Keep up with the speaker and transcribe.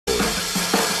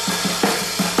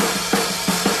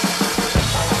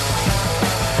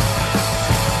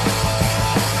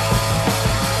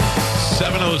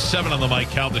7:07 on the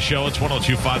Mike Calta Show. It's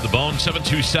 102.5 The Bone,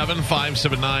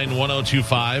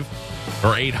 727-579-1025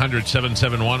 or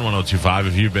 800-771-1025.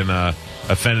 If you've been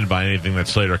offended by anything that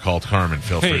Slater called Carmen,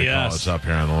 feel free to call us up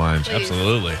here on the lines. Please.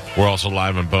 Absolutely. We're also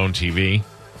live on Bone TV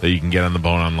that you can get on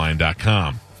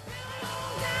theboneonline.com.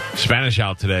 Spanish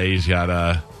out today. He's got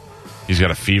a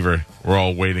fever. We're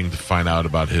all waiting to find out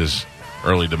about his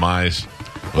early demise,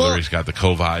 whether he's got the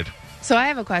COVID. So I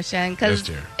have a question, because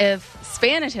if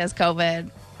Spanish has COVID,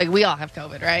 like we all have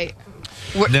COVID, right?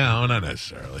 No, not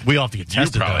necessarily. We all have to get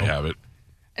tested. You probably have it.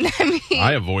 I mean,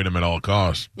 I avoid him at all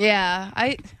costs. Yeah,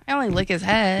 I only lick his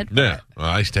head. Yeah, well,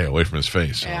 I stay away from his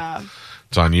face. So yeah,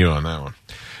 it's on you on that one.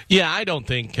 Yeah, I don't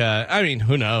think. I mean,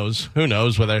 who knows? Who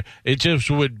knows whether it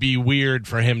just would be weird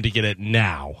for him to get it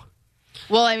now.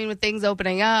 Well, I mean, with things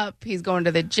opening up, he's going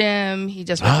to the gym. He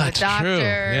just went to the doctor. True.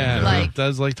 Yeah, like, he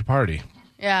does like to party.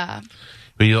 Yeah.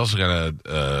 But he's also got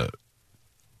a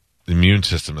immune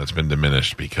system that's been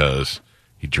diminished because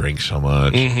he drinks so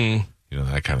much. Mm-hmm. You know,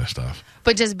 that kind of stuff.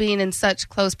 But just being in such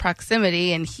close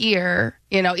proximity and here,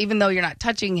 you know, even though you're not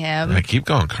touching him. Yeah, keep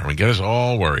going, Carmen. Get us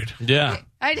all worried. Yeah.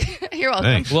 You're welcome.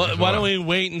 Thanks. Well, why don't we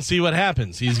wait and see what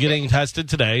happens? He's getting tested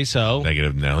today, so.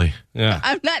 Negative, Nelly. Yeah.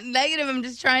 I'm not negative. I'm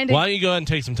just trying to. Why don't you go ahead and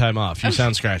take some time off? You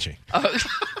sound scratchy. Oh,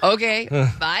 okay.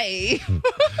 Bye.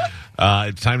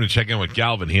 It's time to check in with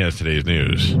Galvin. He has today's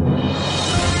news. And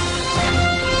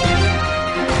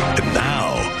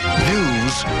now,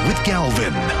 news with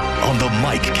Galvin on the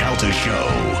Mike Calta Show.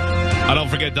 Don't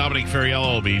forget, Dominic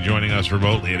Ferriello will be joining us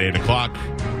remotely at 8 o'clock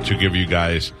to give you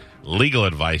guys legal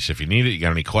advice if you need it. You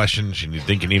got any questions, you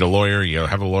think you need a lawyer, you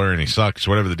have a lawyer and he sucks,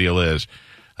 whatever the deal is,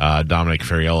 Dominic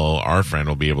Ferriello, our friend,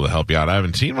 will be able to help you out. I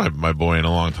haven't seen my boy in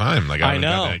a long time. Like I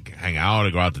know. Got to hang out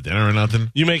or go out to dinner or nothing.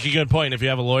 You make a good point. If you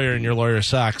have a lawyer and your lawyer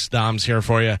sucks, Dom's here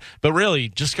for you. But really,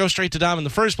 just go straight to Dom in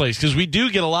the first place, because we do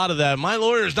get a lot of that. My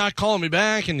lawyer's not calling me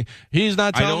back, and he's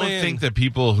not telling me. I don't think that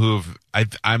people who've,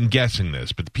 I'm guessing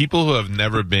this, but the people who have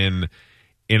never been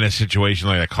in a situation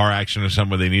like a car accident or something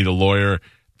where they need a lawyer,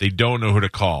 they don't know who to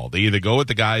call. They either go with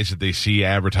the guys that they see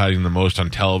advertising the most on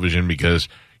television because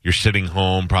you're sitting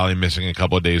home, probably missing a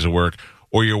couple of days of work,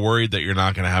 or you're worried that you're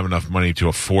not going to have enough money to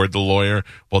afford the lawyer.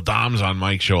 Well, Dom's on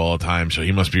Mike's show all the time, so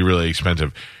he must be really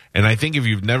expensive. And I think if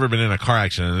you've never been in a car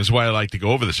accident, and this is why I like to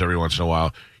go over this every once in a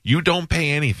while, you don't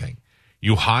pay anything.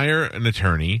 You hire an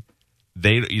attorney.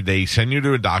 They send you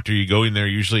to a doctor. You go in there.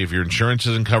 Usually, if your insurance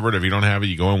isn't covered, if you don't have it,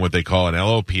 you go in what they call an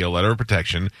LOP, a letter of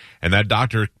protection, and that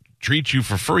doctor treats you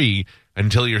for free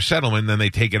until your settlement. Then they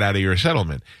take it out of your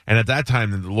settlement. And at that time,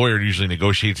 the lawyer usually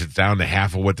negotiates it down to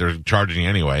half of what they're charging you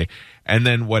anyway. And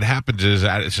then what happens is,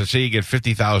 so say you get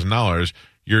 $50,000,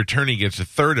 your attorney gets a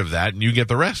third of that, and you get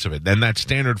the rest of it. Then that's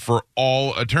standard for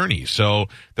all attorneys. So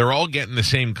they're all getting the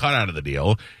same cut out of the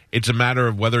deal. It's a matter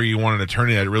of whether you want an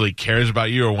attorney that really cares about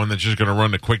you or one that's just going to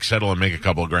run the quick settle and make a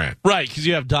couple of grand. Right, because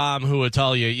you have Dom who would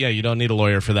tell you, yeah, you don't need a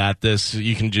lawyer for that.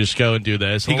 You can just go and do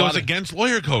this. He goes against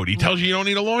lawyer code. He tells you don't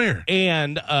need a lawyer.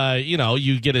 And,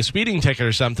 you get a speeding ticket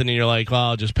or something, and you're like, well,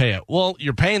 I'll just pay it. Well,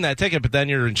 you're paying that ticket, but then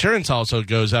your insurance also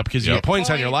goes up because you get points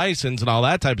on your license and all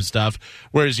that type of stuff.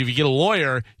 Whereas if you get a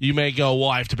lawyer, you may go, well,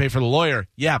 I have to pay for the lawyer.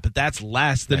 Yeah, but that's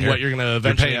less than what you're going to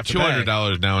eventually have to pay. You're paying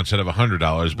 $200 now instead of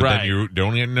 $100, but then you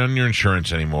don't get none of your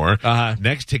insurance anymore.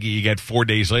 Next ticket you get 4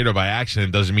 days later by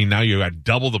accident doesn't mean now you got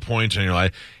double the points in your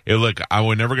life. Hey, look, I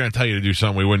was never going to tell you to do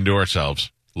something we wouldn't do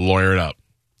ourselves. Lawyer it up.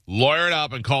 Lawyer it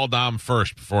up and call Dom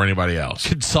first before anybody else.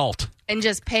 Consult. And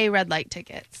just pay red light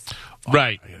tickets.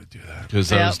 Right. I got to do that. Because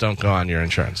those don't go on your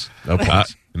insurance. No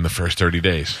points. In the first 30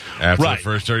 days. After the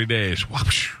first 30 days.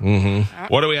 Whoosh. Mm-hmm.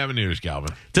 What do we have in news,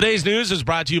 Galvin? Today's news is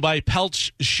brought to you by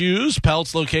Pelt's Shoes.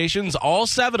 Pelt's locations, all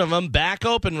 7 of them, back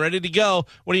open, ready to go.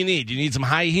 What do you need? You need some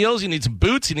high heels? You need some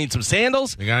boots? You need some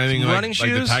sandals? You got anything running like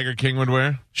shoes? the Tiger King would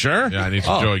wear? Sure. Yeah, I need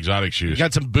some Joe Exotic shoes. You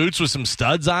got some boots with some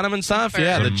studs on them and stuff?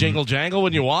 Yeah, the jingle jangle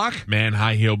when you walk? Man,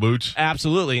 high heel boots?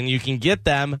 Absolutely, and you can get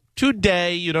them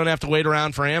today. You don't have to wait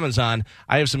around for Amazon.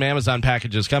 I have some Amazon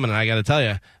packages coming, and I got to tell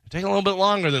you, take a little bit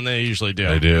longer than they usually do.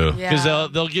 They do. Because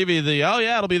they'll give you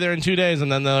it'll be there in 2 days, and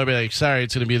then they'll be like, sorry,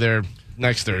 it's going to be there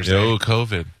next Thursday. Oh,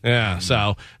 COVID.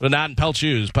 Yeah, but not in Pelt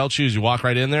Shoes. Pelt Shoes, you walk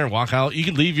right in there, walk out. You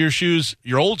can leave your shoes,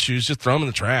 your old shoes, just throw them in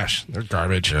the trash. They're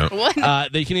garbage. Yep.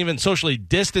 What? They can even socially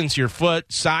distance your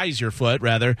foot, size your foot,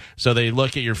 rather. So they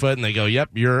look at your foot and they go,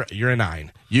 yep, you're a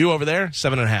 9. You over there,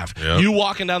 7.5. Yep. You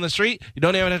walking down the street, you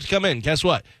don't even have to come in. Guess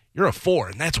what? You're a 4,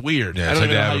 and that's weird. Yeah, I it's don't like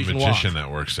know to how have you a can magician walk.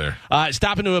 that works there.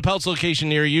 Stop into a Pelt's location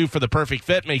near you for the perfect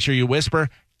fit. Make sure you whisper,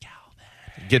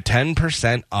 Galvin. Get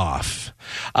 10% off.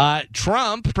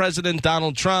 President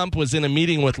Donald Trump was in a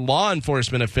meeting with law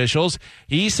enforcement officials.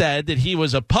 He said that he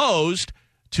was opposed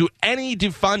to any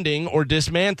defunding or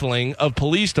dismantling of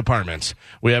police departments.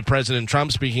 We have President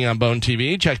Trump speaking on Bone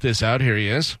TV. Check this out. Here he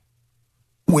is.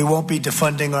 We won't be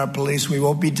defunding our police. We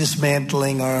won't be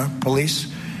dismantling our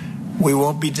police. We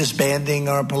won't be disbanding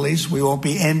our police. We won't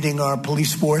be ending our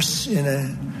police force in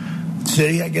a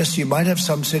city. I guess you might have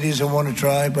some cities that want to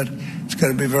try, but it's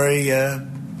going to be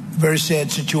very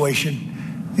sad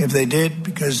situation if they did,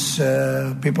 because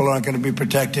people aren't going to be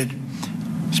protected.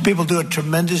 These people do a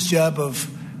tremendous job of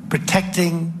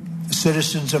protecting the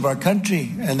citizens of our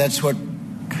country, and that's what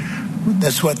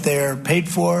they're paid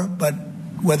for. But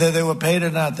whether they were paid or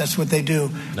not, that's what they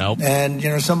do. Nope. And,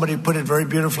 somebody put it very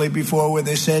beautifully before where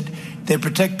they said they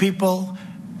protect people,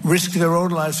 risk their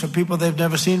own lives for people they've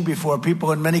never seen before,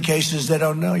 people in many cases they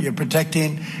don't know. You're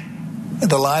protecting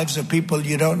the lives of people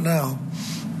you don't know.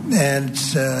 And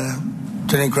it's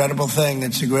an incredible thing.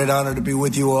 It's a great honor to be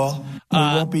with you all.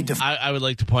 I would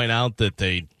like to point out that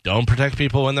they don't protect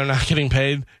people when they're not getting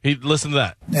paid. Listen to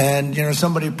that. And,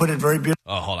 somebody put it very beautifully.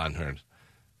 Oh, hold on. Heard.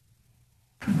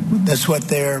 That's what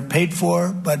they're paid for,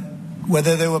 but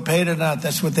whether they were paid or not,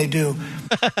 that's what they do.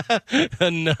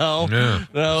 No,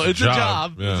 it's a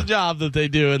job. Yeah. It's a job that they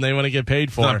do, and they want to get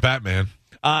paid for. It's not Batman.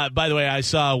 By the way, I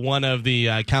saw one of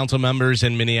the council members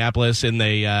in Minneapolis, and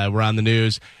they were on the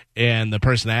news, and the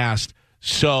person asked,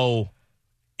 so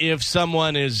if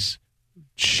someone is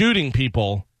shooting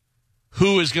people,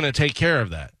 who is going to take care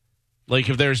of that? Like,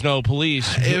 if there's no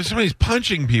police. If somebody's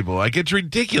punching people, like, it's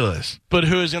ridiculous. But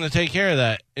who is going to take care of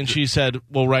that? And she said,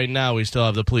 well, right now we still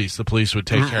have the police. The police would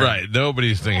take care of it. Right.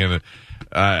 Nobody's thinking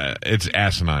it's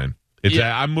asinine.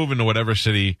 I'm moving to whatever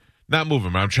city. Not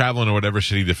moving, but I'm traveling to whatever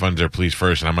city defunds their police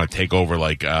first, and I'm going to take over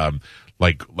like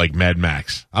Mad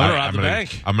Max. I'm going to rob the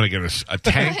bank. I'm going to get a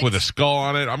tank with a skull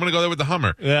on it. I'm going to go there with the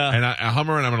Hummer. Yeah. And a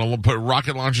Hummer, and I'm going to put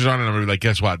rocket launchers on it, and I'm going to be like,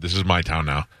 guess what? This is my town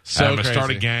now. So I'm going to start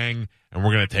a gang, and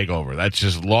we're going to take over. That's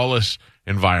just lawless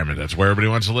environment. That's where everybody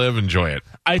wants to live. Enjoy it.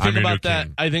 I think about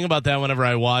that whenever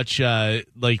I watch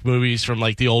like movies from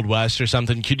like the Old West or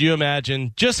something. Could you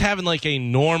imagine just having like a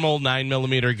normal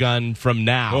 9mm gun from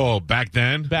now? Oh, back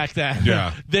then? Back then.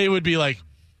 Yeah. They would be like,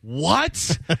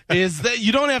 what is that?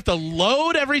 You don't have to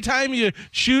load every time you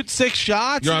shoot 6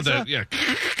 shots? You're on the,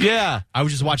 Yeah. I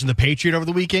was just watching The Patriot over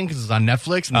the weekend because it's on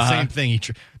Netflix, and the same thing.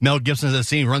 Mel Gibson has a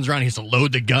scene, runs around, he has to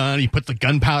load the gun, he puts the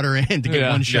gunpowder in to get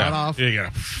one shot off.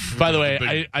 Yeah. By the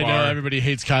way, I know everybody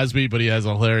hates Cosby, but he has a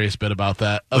hilarious bit about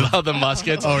that, about the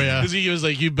muskets. Oh, yeah. Because he was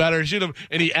like, you better shoot him,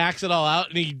 and he acts it all out,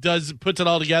 and he puts it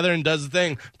all together and does the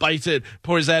thing, bites it,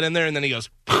 pours that in there, and then he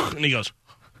goes,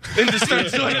 and just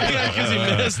starts doing it because he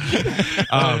missed.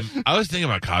 I was thinking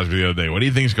about Cosby the other day. What do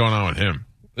you think's going on with him?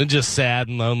 Just sad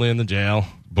and lonely in the jail.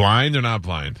 Blind or not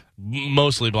blind?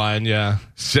 Mostly blind, yeah.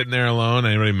 Sitting there alone,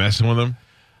 anybody messing with him?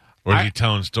 Or is he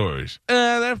telling stories?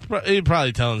 He's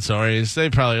probably telling stories.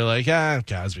 They probably are like,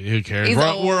 Cosby, who cares?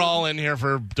 We're all in here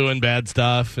for doing bad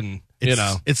stuff, and,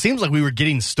 It seems like we were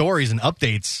getting stories and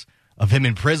updates of him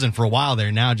in prison for a while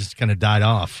there. Now just kind of died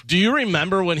off. Do you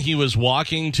remember when he was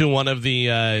walking to one of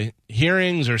the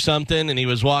hearings or something, and he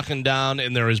was walking down,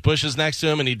 and there was bushes next to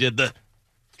him, and he did the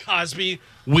Cosby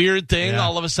weird thing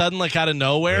all of a sudden, like out of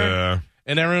nowhere? Yeah.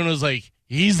 And everyone was like,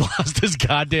 he's lost his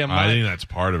goddamn mind. I think that's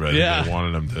part of it. I think they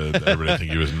wanted him to everybody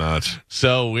think he was nuts.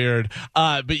 So weird.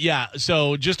 But yeah,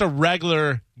 so just a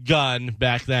regular gun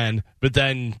back then, but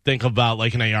then think about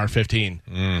like an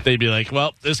AR-15. They'd be like,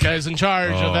 well, this guy's in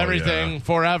charge of everything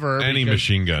forever. Any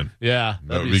machine gun. Yeah,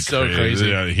 that'd be so crazy.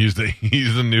 Yeah, he's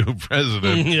the new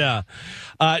president. Yeah.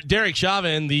 Derek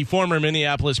Chauvin, the former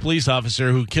Minneapolis police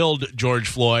officer who killed George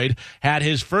Floyd, had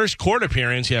his first court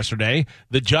appearance yesterday.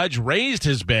 The judge raised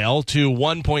his bail to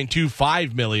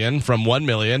 $1.25 million from $1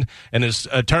 million, and his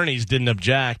attorneys didn't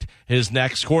object. His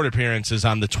next court appearance is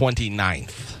on the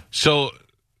 29th. So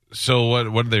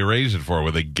what did they raise it for?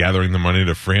 Were they gathering the money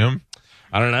to free him?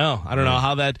 I don't know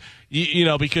how that,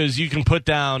 because you can put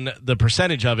down the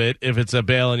percentage of it if it's a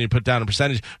bail and you put down a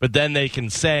percentage, but then they can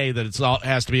say that it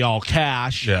has to be all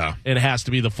cash. Yeah. And it has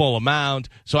to be the full amount.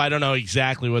 So I don't know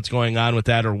exactly what's going on with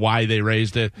that or why they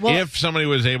raised it. Well, if somebody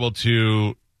was able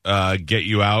to get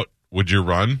you out, would you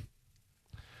run?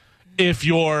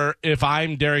 If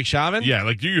I'm Derek Chauvin? Yeah,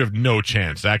 like you have no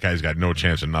chance. That guy's got no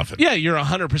chance of nothing. Yeah, you're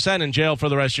 100% in jail for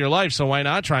the rest of your life, so why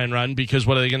not try and run? Because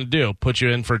what are they going to do? Put you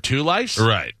in for 2 lives?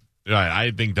 Right. I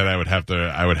think that I would have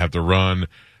to run.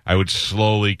 I would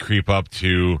slowly creep up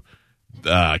to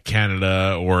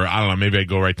Canada, or I don't know, maybe I'd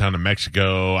go right down to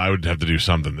Mexico. I would have to do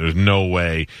something. There's no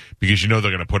way, because they're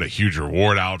going to put a huge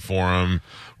reward out for him.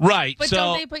 Right. But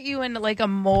don't they put you into like a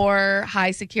more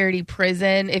high security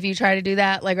prison if you try to do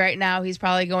that? Like right now, he's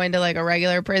probably going to like a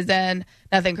regular prison,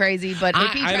 nothing crazy. But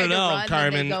if he tried to run,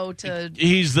 Carmen, then they go to.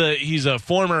 He's a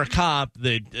former cop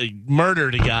that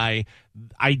murdered a guy.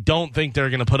 I don't think they're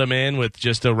going to put him in with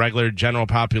just a regular general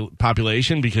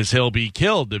population because he'll be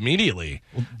killed immediately.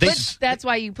 But that's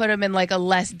why you put him in like a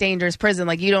less dangerous prison.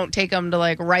 Like you don't take him to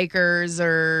like Rikers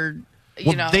or.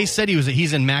 They said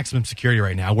he's in maximum security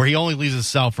right now, where he only leaves his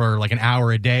cell for like an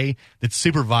hour a day that's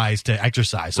supervised to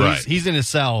exercise. So he's in his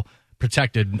cell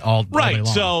protected all day long.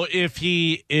 So if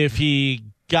he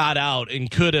got out and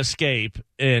could escape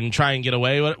and try and get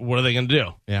away, what are they going to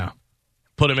do? Yeah.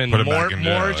 Put him in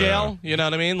more jail? Yeah. You know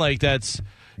what I mean? Like that's...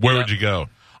 Where would you go?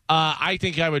 I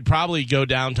think I would probably go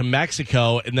down to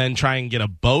Mexico and then try and get a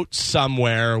boat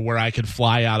somewhere where I could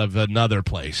fly out of another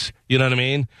place. You know what I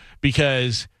mean?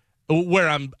 Because... where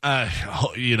I'm,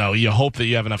 you hope that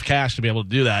you have enough cash to be able to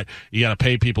do that. You got to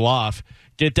pay people off.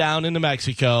 Get down into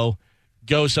Mexico.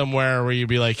 Go somewhere where you'd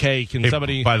be like, hey,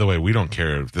 somebody... By the way, we don't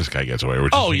care if this guy gets away. We're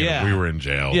just thinking if we were in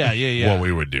jail. Yeah. What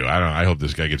we would do. I hope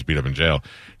this guy gets beat up in jail.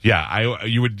 Yeah,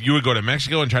 you would go to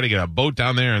Mexico and try to get a boat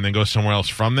down there and then go somewhere else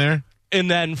from there?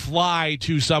 And then fly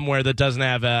to somewhere that doesn't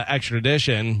have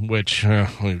extradition, which,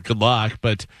 good luck,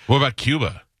 but... What about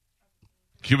Cuba?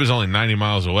 Cuba's only 90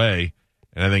 miles away.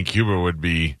 And I think Cuba would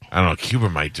be, I don't know, Cuba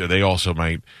they also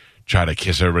might try to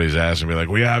kiss everybody's ass and be like,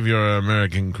 we have your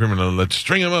American criminal, let's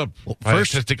string him up. Well,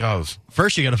 first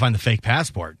you got to find the fake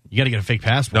passport. You got to get a fake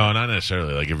passport. No, not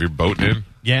necessarily. Like if you're boating in.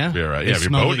 Yeah? Be all right. Yeah, if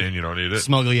you're boating in, you don't need it.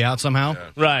 Smuggle you out somehow? Yeah.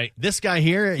 Right. This guy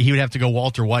here, he would have to go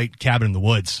Walter White, Cabin in the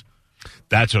Woods.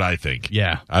 That's what I think.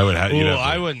 Yeah. I would have.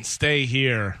 I wouldn't stay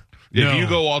here. If you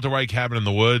go Walter White, Cabin in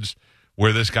the Woods,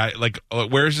 where this guy,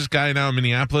 where's this guy now in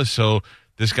Minneapolis? So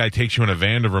this guy takes you in a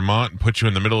van to Vermont and puts you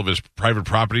in the middle of his private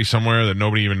property somewhere that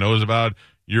nobody even knows about.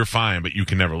 You're fine, but you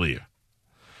can never leave.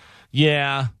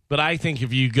 Yeah, but I think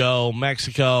if you go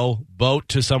Mexico, boat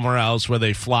to somewhere else where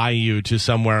they fly you to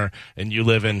somewhere and you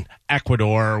live in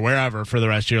Ecuador or wherever for the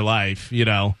rest of your life,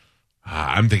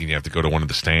 I'm thinking you have to go to one of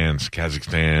the stands,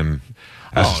 Kazakhstan.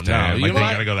 Oh, no. You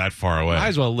got to go that far away. Might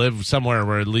as well live somewhere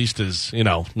where at least is,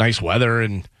 nice weather.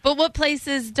 And. But what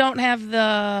places don't have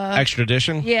the...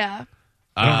 extradition? Yeah.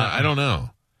 I don't know.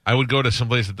 I would go to some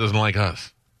place that doesn't like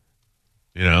us.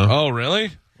 Oh, really?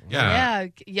 Yeah.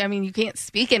 Yeah. I mean, you can't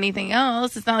speak anything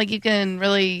else. It's not like you can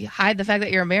really hide the fact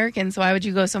that you're American. So why would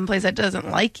you go someplace that doesn't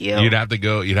like you? You'd have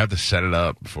to set it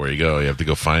up before you go. You have to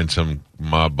go find some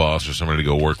mob boss or somebody to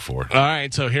go work for. All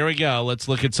right. So here we go. Let's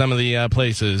look at some of the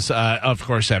places. Of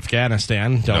course,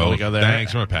 Afghanistan. Don't want to go there.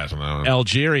 Thanks. I'm going to pass on that one.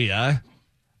 Algeria.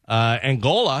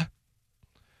 Angola.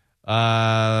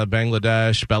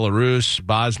 Bangladesh, Belarus,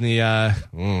 Bosnia.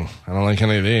 I don't like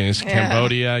any of these. Yeah.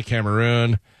 Cambodia,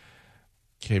 Cameroon,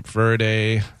 Cape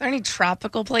Verde. Are there any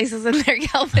tropical places in there,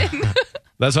 Galvin?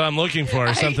 That's what I'm looking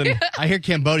for. Something. I hear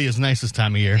Cambodia is nice this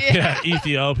time of year. Yeah.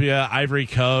 Ethiopia, Ivory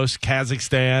Coast,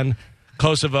 Kazakhstan,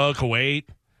 Kosovo, Kuwait,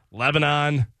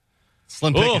 Lebanon.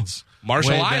 Slim pickings.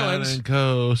 Marshall Islands.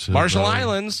 Marshall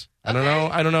Islands. I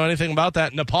don't know anything about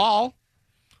that. Nepal.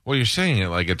 Well, you're saying it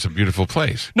like it's a beautiful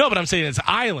place. No, but I'm saying it's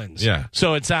islands. Yeah.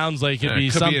 So it sounds like it'd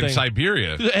be something. Could be in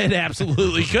Siberia. It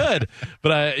absolutely could.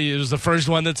 But it was the first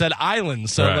one that said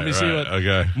islands. So let me see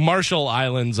what Marshall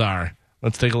Islands are.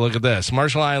 Let's take a look at this.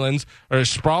 Marshall Islands are a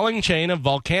sprawling chain of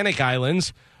volcanic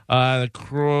islands,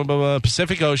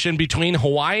 Pacific Ocean between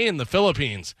Hawaii and the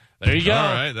Philippines. There you go.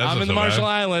 All right, I'm in the Marshall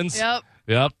Islands.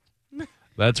 Yep.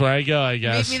 That's where I go, I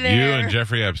guess. Meet me there. You and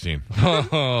Jeffrey Epstein.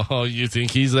 Oh, you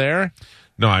think he's there?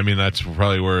 No, I mean that's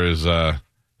probably where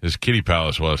his kitty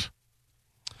palace was.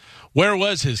 Where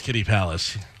was his kitty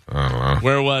palace? I don't know.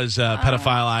 Where was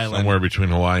Pedophile Island? Somewhere between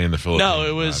Hawaii and the Philippines. No,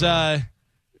 it was. I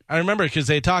remember because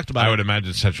they talked about. I would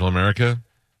imagine Central America.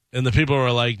 And the people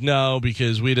were like, "No,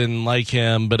 because we didn't like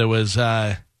him." But it was.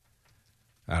 I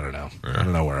don't know. Yeah. I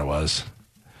don't know where it was.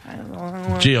 I don't know.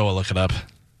 Gio will look it up.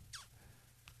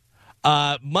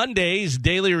 Monday's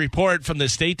daily report from the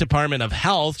State Department of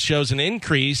Health shows an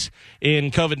increase in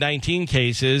COVID-19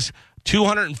 cases,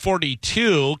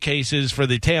 242 cases for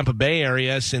the Tampa Bay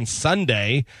area since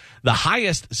Sunday, the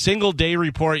highest single-day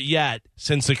report yet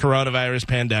since the coronavirus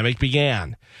pandemic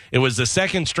began. It was the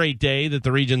second straight day that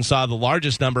the region saw the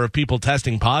largest number of people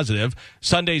testing positive.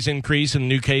 Sunday's increase in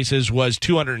new cases was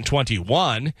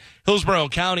 221. Hillsborough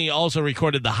County also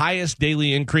recorded the highest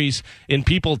daily increase in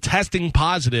people testing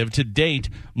positive to date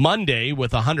Monday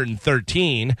with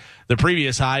 113. The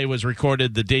previous high was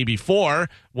recorded the day before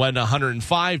when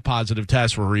 105 positive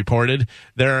tests were reported.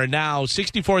 There are now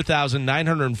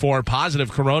 64,904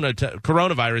 positive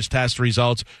coronavirus test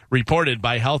results reported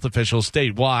by health officials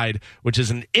statewide, which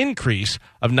is an increase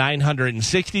of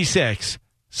 966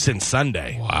 since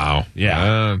Sunday. Wow.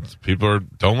 Yeah. People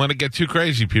don't let it get too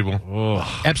crazy, people.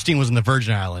 Oh. Epstein was in the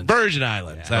Virgin Islands. Virgin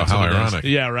Islands. Yeah. How ironic.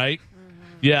 Yeah, right?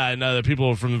 Mm-hmm. Yeah, and the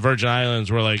people from the Virgin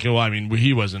Islands were like, well, I mean,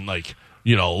 he wasn't like,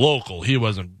 local. He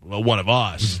wasn't one of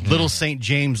us. Little St.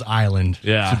 James Island,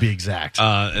 to be exact.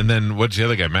 And then what's the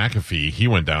other guy, McAfee? He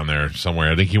went down there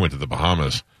somewhere. I think he went to the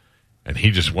Bahamas. And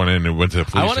he just went in and went to the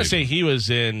police I want to say he was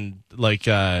in,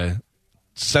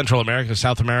 Central America,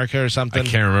 South America or something. I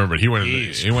can't remember. He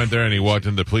went there and he walked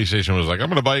into the police station and was like, I'm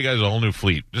going to buy you guys a whole new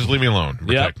fleet. Just leave me alone.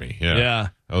 Protect me. Yeah.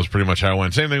 That was pretty much how it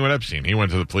went. Same thing with Epstein. He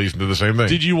went to the police and did the same thing.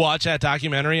 Did you watch that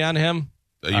documentary on him?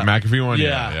 McAfee one?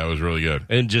 Yeah, it was really good.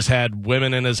 And just had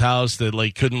women in his house that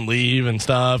couldn't leave and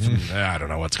stuff. And, I don't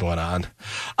know what's going on.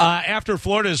 After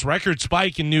Florida's record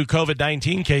spike in new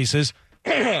COVID-19 cases,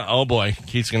 oh boy,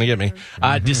 Keith's going to get me.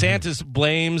 DeSantis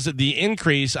blames the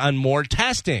increase on more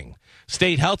testing.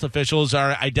 State health officials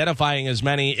are identifying as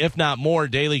many, if not more,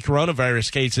 daily coronavirus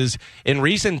cases in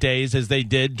recent days as they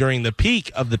did during the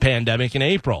peak of the pandemic in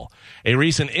April. A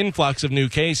recent influx of new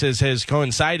cases has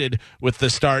coincided with the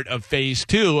start of phase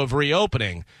 2 of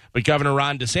reopening. But Governor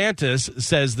Ron DeSantis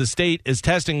says the state is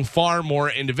testing far more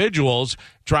individuals,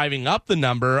 driving up the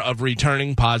number of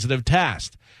returning positive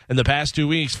tests. In the past 2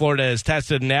 weeks, Florida has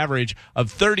tested an average of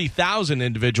 30,000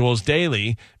 individuals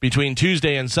daily between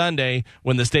Tuesday and Sunday,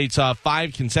 when the state saw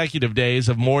 5 consecutive days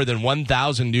of more than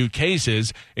 1,000 new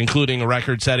cases, including a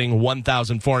record-setting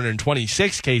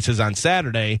 1,426 cases on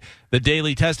Saturday. The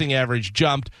daily testing average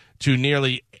jumped to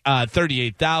nearly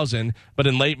 38,000, but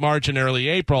in late March and early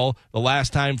April, the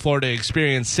last time Florida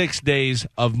experienced 6 days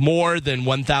of more than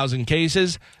 1,000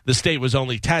 cases, the state was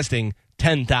only testing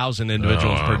 10,000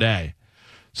 individuals per day.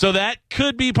 So that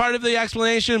could be part of the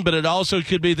explanation, but it also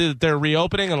could be that they're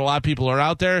reopening and a lot of people are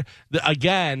out there.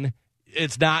 Again,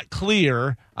 it's not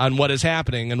clear on what is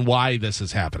happening and why this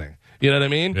is happening. You know what I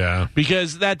mean? Yeah.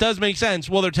 Because that does make sense.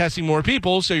 Well, they're testing more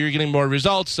people, so you're getting more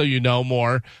results, so you know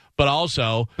more. But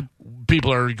also,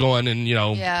 people are going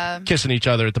and, kissing each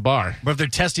other at the bar. But if they're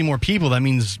testing more people, that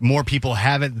means more people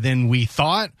have it than we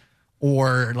thought?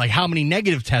 Or, how many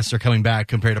negative tests are coming back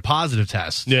compared to positive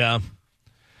tests? Yeah.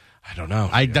 I don't know.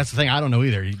 That's the thing. I don't know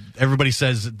either. Everybody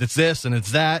says it's this and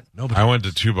it's that. I went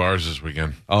to 2 bars this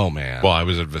weekend. Oh, man. Well, I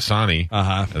was at Visani,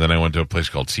 and then I went to a place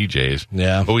called CJ's.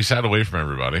 Yeah. But we sat away from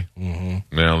everybody.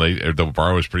 Mm-hmm. The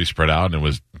bar was pretty spread out, and it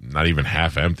was not even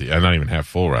half empty. Not even half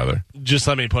full, rather. Just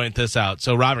let me point this out.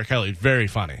 So Robert Kelly, very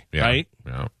funny, right?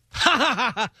 Yeah.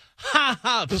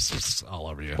 All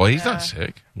over you. Well, he's not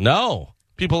sick. No.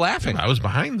 People laughing. I was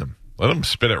behind them. Let him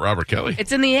spit at Robert Kelly.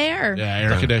 It's in the air. Yeah,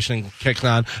 air conditioning kicks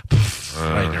on.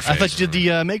 Right in your face. I thought you did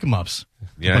the make-em-ups.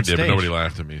 Yeah, I did, but nobody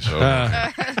laughed at me. So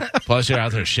plus, you're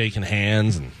out there shaking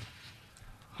hands and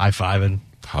high-fiving,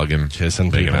 hugging, kissing,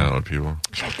 making out with people.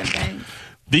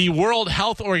 The World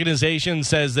Health Organization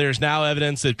says there's now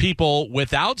evidence that people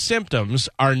without symptoms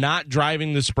are not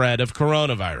driving the spread of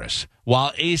coronavirus.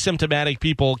 While asymptomatic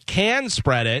people can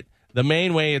spread it, the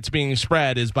main way it's being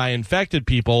spread is by infected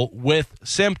people with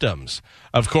symptoms.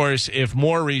 Of course, if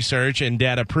more research and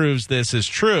data proves this is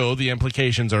true, the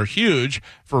implications are huge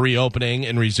for reopening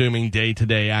and resuming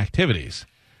day-to-day activities.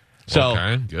 So,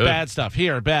 bad stuff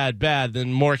here, bad,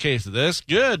 then more cases of this,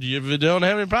 good. If you don't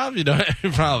have any problems, you don't have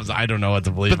any problems. I don't know what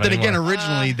to believe. But then again,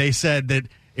 originally they said that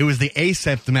it was the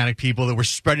asymptomatic people that were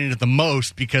spreading it the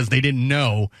most because they didn't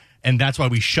know. And that's why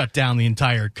we shut down the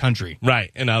entire country. Right,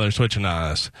 and now they're switching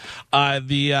on us.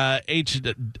 The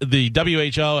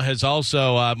WHO has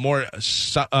also more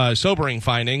sobering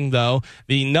finding, though.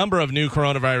 The number of new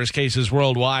coronavirus cases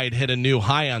worldwide hit a new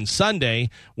high on Sunday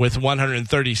with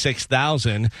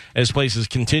 136,000. As places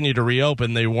continue to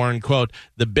reopen, they warn, quote,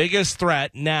 the biggest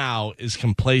threat now is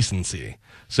complacency.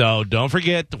 So don't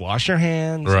forget to wash your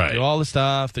hands, do all the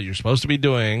stuff that you're supposed to be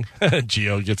doing.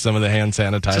 Gio, get some of the hand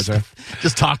sanitizer.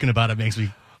 Just talking about it makes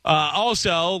me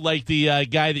Also, like the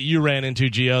guy that you ran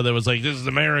into, Gio, that was like, this is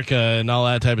America and all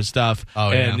that type of stuff.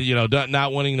 And,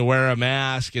 not wanting to wear a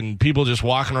mask and people just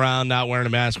walking around not wearing a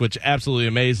mask, which absolutely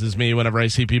amazes me whenever I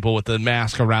see people with the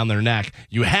mask around their neck.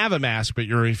 You have a mask, but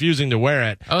you're refusing to wear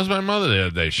it. That was my mother the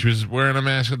other day. She was wearing a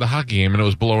mask at the hockey game and it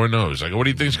was below her nose. I go, what do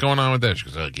you think's going on with that? She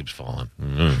goes, it keeps falling.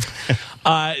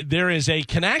 There is a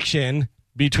connection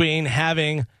between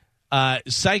having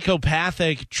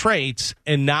psychopathic traits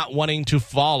and not wanting to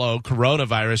follow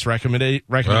coronavirus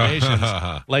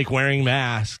recommendations like wearing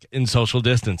masks and social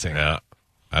distancing. Yeah,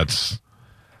 that's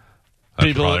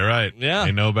probably right. Yeah.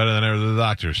 They know better than the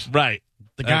doctors. Right.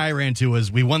 The guy I ran to was,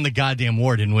 we won the goddamn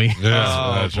war, didn't we?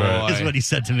 Yeah, that's right. That's what he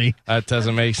said to me. That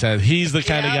doesn't make sense. He's the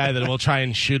kind of guy that will try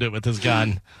and shoot it with his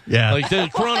gun. Yeah. Like, the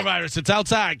coronavirus, it's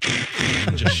outside.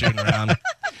 Just shooting around.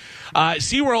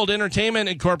 SeaWorld Entertainment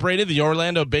Incorporated, the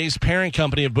Orlando-based parent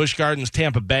company of Busch Gardens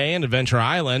Tampa Bay and Adventure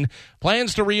Island,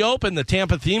 plans to reopen the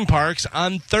Tampa theme parks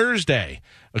on Thursday.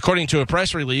 According to a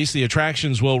press release, the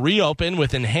attractions will reopen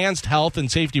with enhanced health and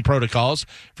safety protocols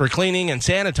for cleaning and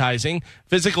sanitizing,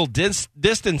 physical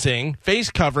distancing,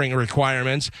 face covering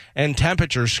requirements, and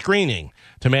temperature screening.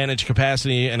 To manage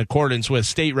capacity in accordance with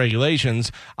state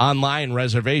regulations, online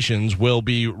reservations will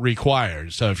be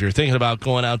required. So if you're thinking about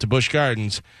going out to Busch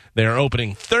Gardens, they're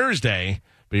opening Thursday,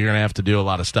 but you're going to have to do a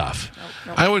lot of stuff.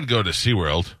 Nope. I would go to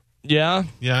SeaWorld. Yeah?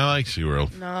 Yeah, I like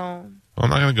SeaWorld. No. I'm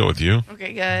not going to go with you.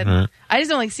 Okay, good. Right. I just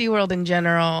don't like SeaWorld in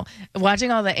general. Watching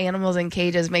all the animals in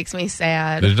cages makes me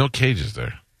sad. There's no cages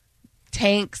there.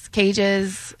 Tanks,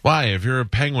 cages. Why? If you're a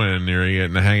penguin and you're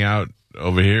getting to hang out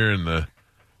over here in the,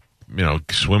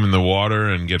 swim in the water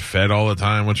and get fed all the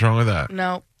time, what's wrong with that?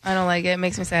 No, I don't like it. It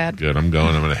makes me sad. Good. I'm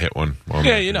going. I'm going to hit one.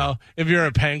 Yeah, if you're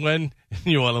a penguin,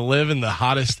 you want to live in the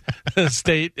hottest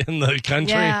state in the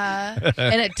country. Yeah,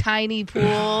 in a tiny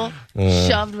pool,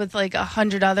 shoved with like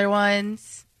 100 other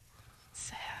ones.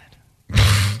 Sad.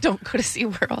 Don't go to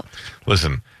SeaWorld.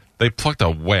 Listen, they plucked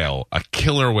a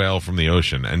killer whale from the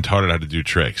ocean and taught it how to do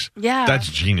tricks. Yeah. That's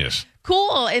genius.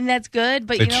 Cool, and that's good,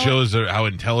 but it shows how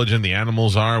intelligent the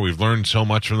animals are. We've learned so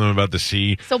much from them about the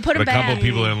sea. So put them back. A couple back. of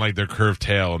people didn't like their curved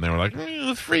tail, and they were like,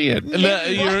 let's free it.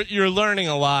 You're learning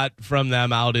a lot from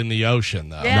them out in the ocean,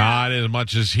 though. Yeah. Not as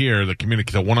much as here.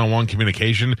 The one-on-one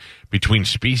communication between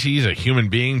species, a human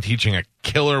being teaching a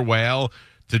killer whale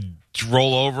to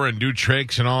roll over and do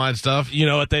tricks and all that stuff. You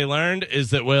know what they learned is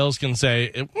that whales can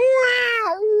say,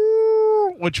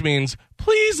 which means,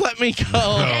 please let me go.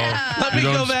 Yeah. Let me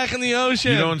go back in the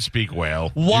ocean. You don't speak whale.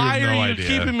 Why you have no are you idea.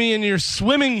 keeping me in your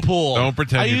swimming pool? Don't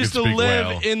pretend you used can to speak live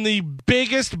whale. in the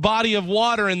biggest body of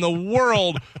water in the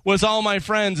world with all my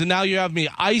friends, and now you have me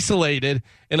isolated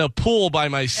in a pool by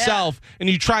myself, and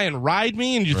you try and ride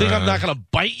me, and you think I'm not going to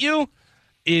bite you?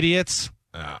 Idiots.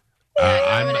 I'm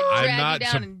not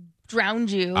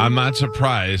drowned you. I'm not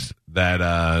surprised that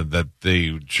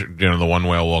the one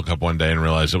whale woke up one day and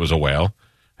realized it was a whale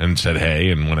and said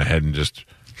hey and went ahead and just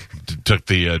took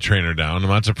the trainer down. I'm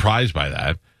not surprised by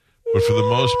that, but for the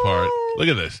most part, look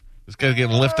at this. This guy's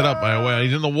getting lifted up by a whale.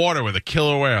 He's in the water with a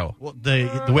killer whale. Well, the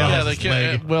whale has his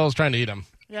leg. Whale's trying to eat him.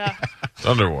 Yeah. It's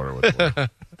underwater with a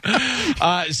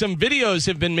whale. Some videos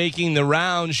have been making the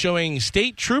rounds showing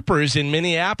state troopers in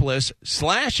Minneapolis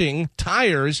slashing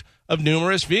tires of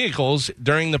numerous vehicles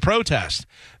during the protest.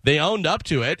 They owned up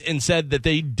to it and said that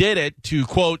they did it to,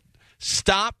 quote,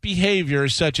 stop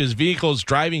behaviors such as vehicles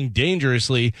driving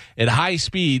dangerously at high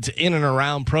speeds in and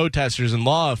around protesters and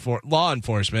law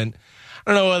enforcement.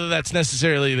 I don't know whether that's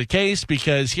necessarily the case,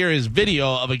 because here is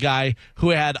video of a guy who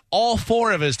had all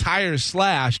 4 of his tires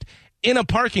slashed in a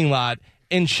parking lot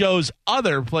and shows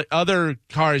other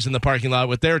cars in the parking lot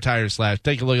with their tires slashed.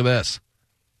 Take a look at this.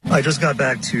 I just got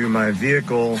back to my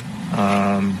vehicle,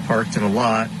 parked in a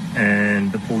lot,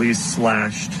 and the police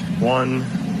slashed 1,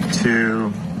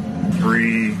 2,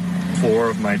 3, 4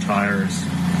 of my tires.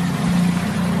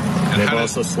 And they've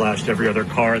also slashed every other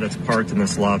car that's parked in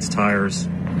this lot's tires.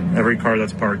 Every car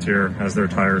that's parked here has their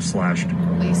tires slashed.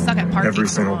 Well, you suck at parking. Every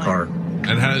single car.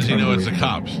 And how does he know it's the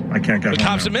cops? I can't get The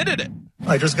cops admitted it.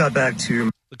 I just got back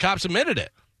to... The cops admitted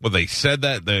it. Well, they said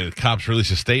that the cops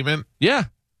released a statement Yeah.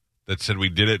 that said we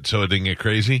did it so it didn't get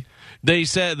crazy. They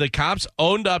said the cops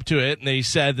owned up to it, and they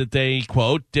said that they,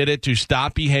 quote, did it to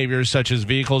stop behaviors such as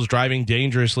vehicles driving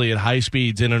dangerously at high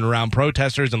speeds in and around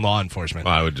protesters and law enforcement.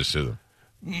 Well, I would just sue them.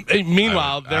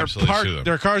 Meanwhile,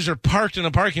 their cars are parked in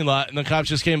a parking lot, and the cops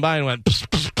just came by and went, pss,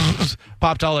 pss, pss,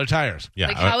 popped all their tires. Yeah.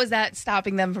 Like, how is that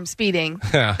stopping them from speeding?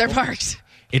 Yeah. They're parked.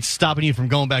 it's stopping you from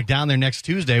going back down there next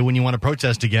Tuesday when you want to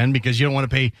protest again because you don't want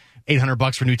to pay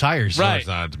 $800 for new tires. Right.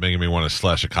 So it's making me want to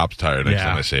slash a cop's tire next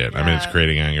time I see it. Yeah. I mean, it's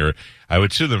creating anger. I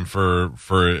would sue them for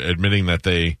admitting that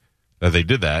they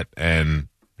did that, and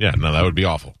that would be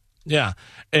awful. Yeah,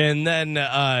 and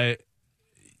then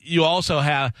you also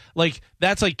have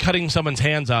that's like cutting someone's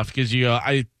hands off because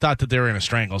I thought that they were going to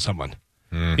strangle someone.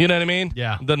 You know what I mean?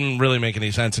 Yeah. Doesn't really make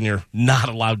any sense, and you're not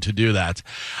allowed to do that.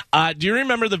 Do you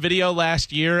remember the video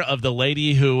last year of the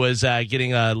lady who was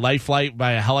getting a life flight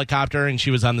by a helicopter, and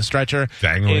she was on the stretcher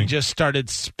and just started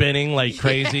spinning like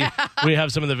crazy? Yeah. We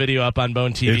have some of the video up on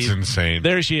Bone TV. It's insane.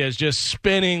 There she is, just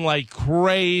spinning like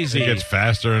crazy. It gets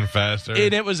faster and faster.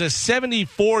 And it was a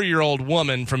 74-year-old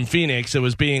woman from Phoenix that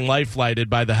was being life flighted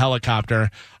by the helicopter.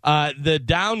 The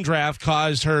downdraft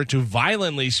caused her to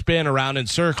violently spin around in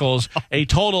circles a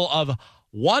total of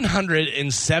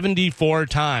 174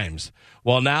 times.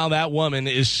 Well, now that woman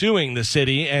is suing the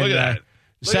city and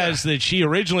says that she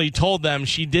originally told them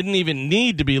she didn't even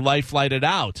need to be life flighted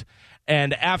out.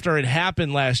 And after it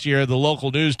happened last year, the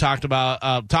local news talked to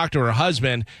her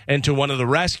husband and to one of the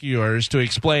rescuers to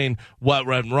explain what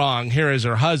went wrong. Here is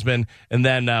her husband, and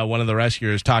then one of the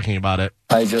rescuers talking about it.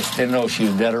 I just didn't know if she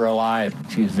was dead or alive.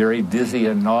 She's very dizzy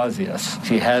and nauseous.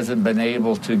 She hasn't been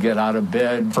able to get out of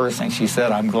bed. First thing she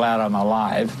said, I'm glad I'm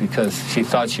alive, because she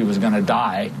thought she was going to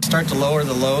die. Start to lower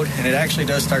the load, and it actually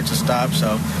does start to stop,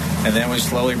 and then we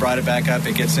slowly brought it back up.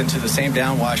 It gets into the same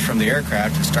downwash from the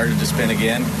aircraft. It started to spin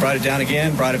again. Brought it down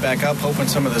again, brought it back up, hoping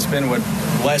some of the spin would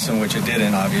lessen, which it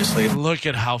didn't, obviously. Look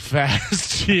at how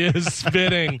fast she is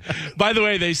spinning. By the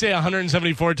way, they say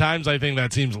 174 times. I think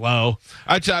that seems low.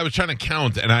 I was trying to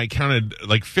count, and I counted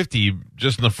like 50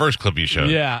 just in the first clip you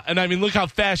showed. Yeah, and I mean, look how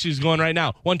fast she's going right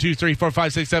now. 1, 2, 3, 4,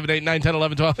 5, 6, 7, 8, 9, 10,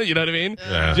 11, 12. You know what I mean?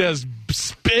 Yeah. Just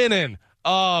spinning.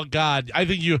 Oh, God. I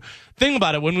think think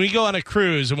about it. When we go on a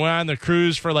cruise and we're on the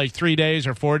cruise for like 3 days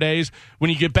or 4 days, when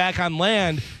you get back on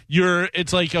land,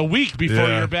 it's like a week before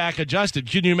you're back adjusted.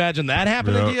 Can you imagine that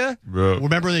happening to you?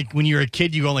 Remember when you were a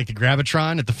kid, you go on like the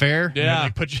Gravitron at the fair? Yeah.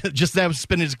 Just that was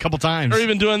spinning a couple times. Or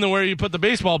even doing where you put the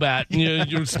baseball bat and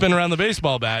you spin around the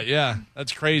baseball bat. Yeah,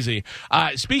 that's crazy.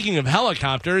 Speaking of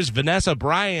helicopters, Vanessa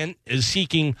Bryant is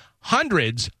seeking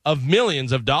hundreds of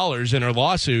millions of dollars in her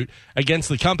lawsuit against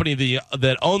the company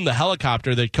that owned the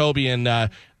helicopter that Kobe and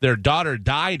their daughter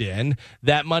died in.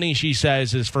 That money, she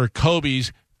says, is for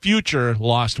Kobe's future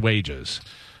lost wages.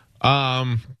 I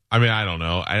mean, I don't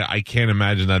know. I can't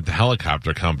imagine that the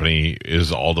helicopter company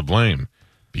is all to blame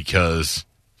because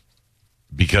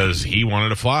he wanted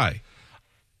to fly.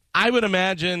 I would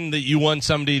imagine that you want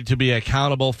somebody to be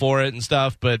accountable for it and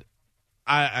stuff, but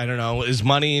I don't know. Is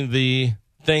money the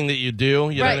thing that you do?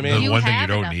 You know what I mean? The one thing you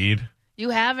don't need. You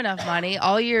have enough money.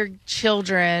 All your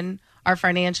children are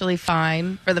financially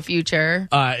fine for the future.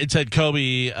 It said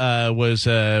Kobe was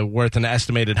worth an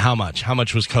estimated how much? How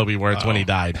much was Kobe worth when he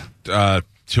died?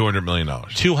 $200 million.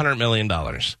 $200 million.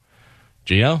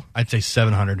 Gio? I'd say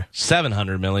 $700.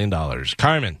 $700 million.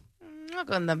 Carmen? I'll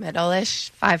go in the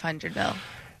middle-ish. $500 million.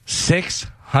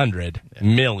 $600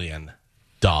 million.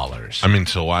 I mean,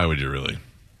 so why would you really?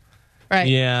 Right.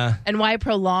 Yeah. And why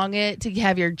prolong it to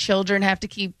have your children have to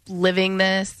keep living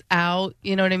this out?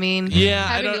 You know what I mean? Yeah.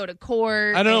 Having to go to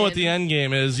court. I don't know what the end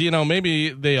game is. Maybe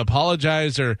they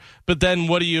apologize but then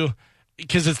what do you,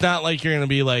 because it's not like you're going to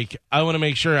be like, I want to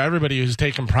make sure everybody who's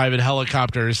taking private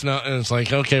helicopters, and it's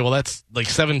like, okay, well, that's like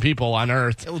 7 people on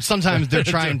Earth. Sometimes they're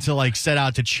trying to set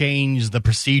out to change the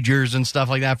procedures and stuff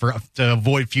like that to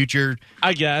avoid future,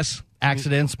 I guess,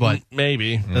 accidents, but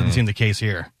maybe. Doesn't seem the case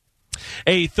here.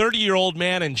 A 30-year-old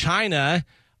man in China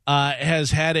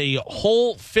has had a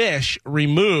whole fish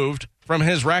removed from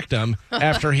his rectum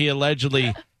after he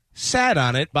allegedly sat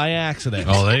on it by accident.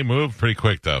 Oh, they move pretty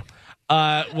quick, though.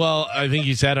 Well, I think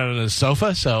he sat on his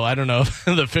sofa, so I don't know if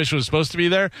the fish was supposed to be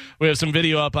there. We have some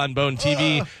video up on Bone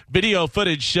TV. Video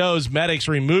footage shows medics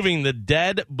removing the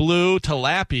dead blue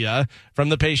tilapia from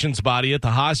the patient's body at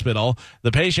the hospital.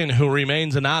 The patient, who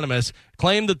remains anonymous,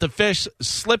 claimed that the fish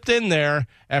slipped in there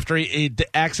after he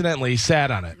accidentally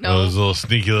sat on it. No. Those little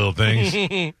sneaky little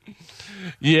things.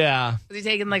 Yeah. Was he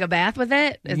taking like a bath with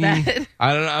it? Is that?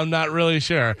 I don't know. I'm not really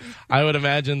sure. I would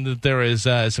imagine that there was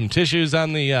some tissues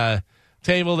on the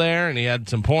table there, and he had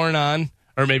some porn on,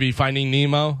 or maybe Finding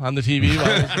Nemo on the TV while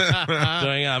he was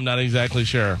doing it. I'm not exactly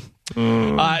sure.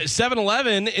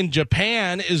 7-Eleven in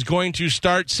Japan is going to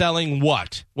start selling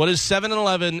what? What is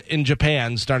 7-Eleven in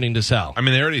Japan starting to sell? I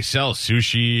mean, they already sell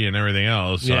sushi and everything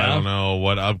else, so I don't know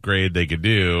what upgrade they could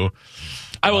do.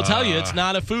 I will tell you, it's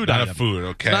not a food item. Not a food,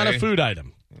 okay. It's not a food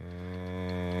item.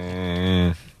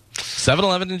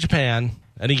 7-Eleven in Japan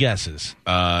Any guesses?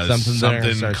 Something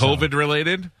COVID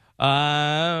related?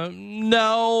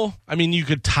 No. I mean, you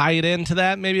could tie it into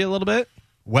that maybe a little bit.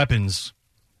 Weapons.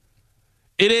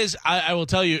 It is. I will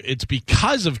tell you, it's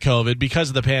because of COVID, because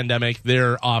of the pandemic,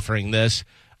 they're offering this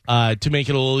to make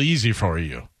it a little easier for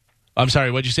you. I'm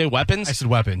sorry, what'd you say? Weapons? I said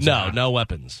weapons. No, no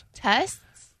weapons. Tests?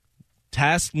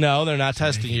 Test? No, they're not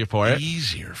testing you for it.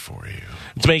 Easier for you.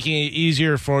 It's making it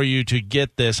easier for you to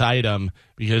get this item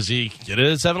because you can get it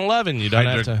at 7-Eleven. You don't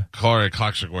have to call it a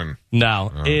Coxsackwin.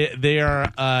 No, they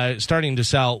are starting to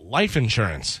sell life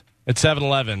insurance at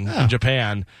 7-Eleven in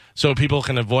Japan, so people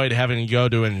can avoid having to go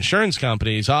to an insurance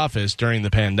company's office during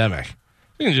the pandemic.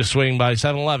 You can just swing by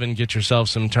 7-Eleven, get yourself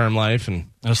some term life and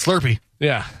a Slurpee.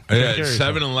 Yeah,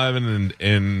 7-Eleven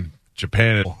in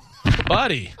Japan.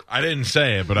 Buddy, I didn't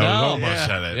say it, but I was almost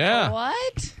said it. Yeah.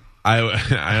 What?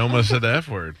 I almost said the F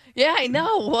word. Yeah, I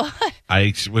know. What?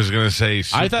 I was going to say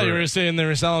I thought you were saying they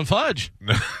were selling fudge.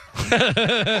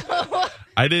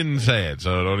 I didn't say it,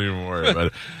 so don't even worry.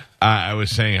 But I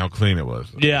was saying how clean it was.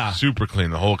 Yeah. Super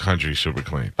clean. The whole country's super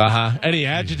clean. Uh-huh. Any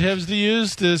adjectives to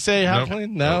use to say how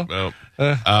clean? No? Nope.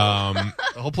 The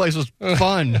whole place was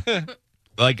fun.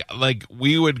 like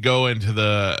we would go into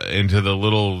the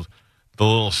little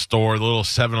store, the little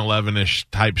 7-Eleven-ish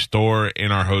type store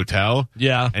in our hotel,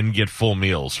 and get full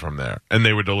meals from there, and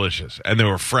they were delicious and they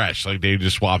were fresh. Like they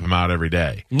just swap them out every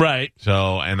day, right?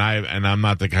 So, and I'm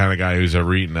not the kind of guy who's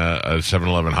ever eaten a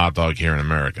 7-Eleven hot dog here in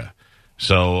America.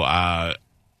 So,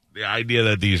 the idea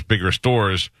that these bigger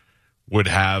stores would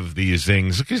have these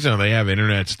things because they have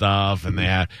internet stuff and they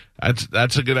have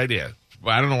that's a good idea.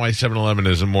 I don't know why 7-Eleven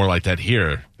isn't more like that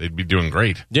here. They'd be doing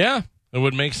great. Yeah. It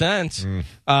would make sense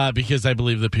because I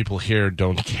believe the people here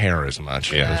don't care as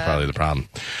much. Yeah. That's probably the problem.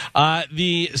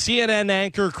 The CNN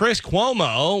anchor Chris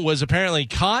Cuomo was apparently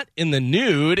caught in the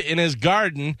nude in his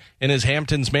garden in his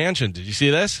Hamptons mansion. Did you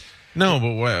see this? No,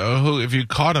 but if you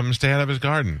caught him, stay out of his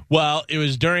garden. Well, it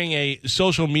was during a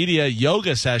social media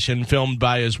yoga session filmed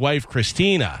by his wife,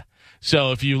 Christina.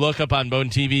 So if you look up on Bone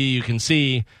TV, you can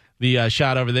see the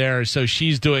shot over there. So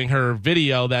she's doing her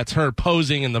video. That's her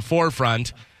posing in the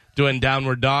forefront. Doing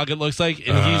downward dog, it looks like,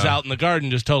 and he's out in the garden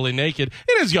just totally naked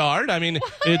in his yard. I mean,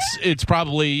 it's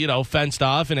probably fenced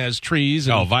off and has trees.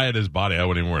 And if I had his body, I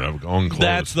wouldn't even wear it. Own clothes.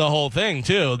 That's the whole thing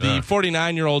too. The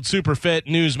 49-year-old super fit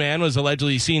newsman was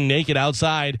allegedly seen naked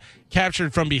outside,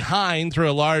 captured from behind through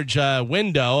a large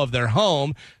window of their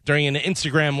home during an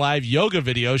Instagram Live yoga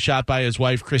video shot by his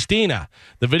wife, Christina.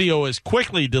 The video was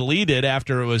quickly deleted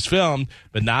after it was filmed,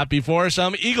 but not before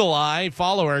some eagle-eye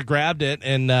follower grabbed it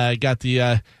and got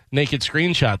the naked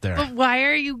screenshot there. But why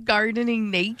are you gardening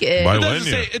naked?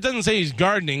 It doesn't say he's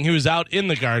gardening. He was out in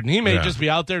the garden. He may just be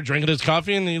out there drinking his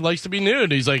coffee, and he likes to be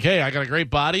nude. He's like, hey, I got a great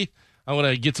body. I want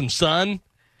to get some sun.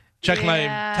 Check my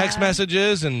text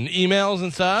messages and emails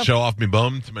and stuff. Show off me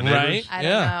bum to my neighbors. Right? I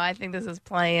don't know. I think this is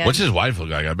playing. What's his wife look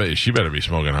like? I bet she better be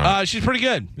smoking hot. She's pretty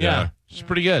good. Yeah. She's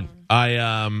pretty good.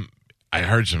 I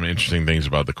heard some interesting things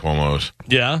about the Cuomos.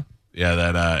 Yeah? Yeah,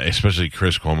 that especially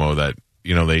Chris Cuomo, that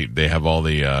they have all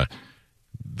the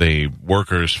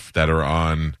workers that are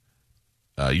on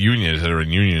unions, that are in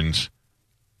unions,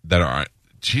 that are.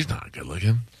 She's not good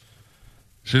looking.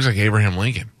 She looks like Abraham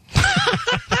Lincoln.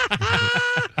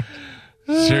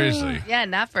 Seriously. Yeah,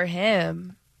 not for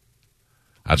him.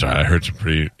 That's right. I heard some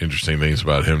pretty interesting things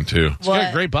about him, too. He's got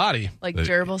a great body. Like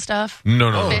gerbil stuff?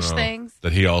 No. Fish things?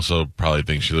 That he also probably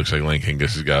thinks she looks like Lincoln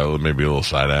because he's got maybe a little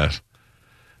side ass.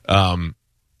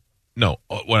 No,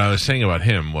 what I was saying about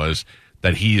him was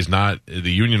that he is not,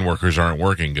 the union workers aren't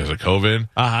working because of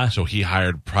COVID. So he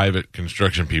hired private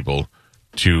construction people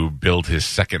to build his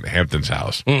second Hamptons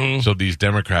house. Mm-hmm. So these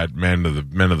Democrat men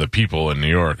of the people in New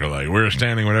York are like, we're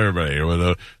standing with everybody. Or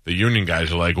the union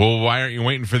guys are like, well, why aren't you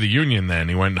waiting for the union then?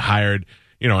 He went and hired,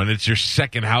 and it's your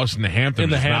second house in the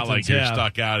Hamptons. It's not like you're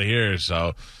stuck out here.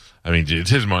 So, I mean, it's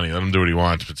his money. Let him do what he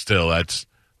wants. But still, that's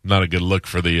not a good look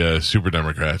for the super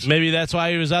Democrats. Maybe that's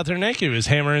why he was out there naked. He was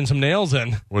hammering some nails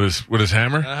in. With his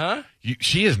hammer? Uh-huh.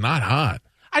 She is not hot.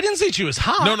 I didn't say she was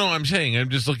hot. No, I'm saying, I'm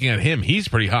just looking at him. He's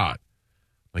pretty hot.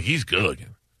 Like, he's good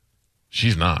looking.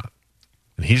 She's not.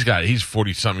 And he's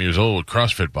 40-something years old with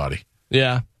CrossFit body.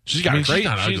 Yeah. She's got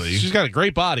she's got a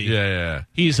great body. Yeah.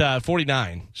 He's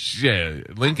 49. Yeah,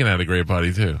 Lincoln had a great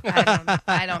body, too.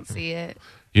 I don't see it.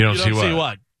 You don't see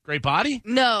what? Great body?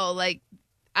 No,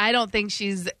 I don't think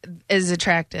she's as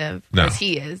attractive as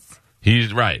he is.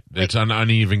 He's right. It's an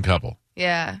uneven couple.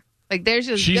 Yeah. There's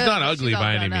just she's not ugly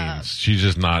by any means. She's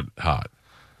just not hot.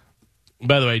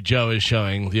 By the way, Joe is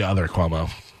showing the other Cuomo,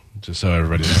 just so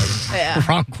everybody knows.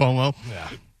 Wrong Cuomo. Yeah.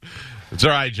 It's all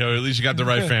right, Joe. At least you got the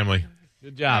right family.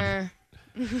 Good job.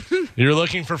 You're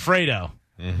looking for Fredo.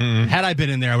 Mm-hmm. Had I been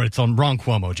in there, I would have told him, wrong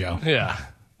Cuomo, Joe. Yeah,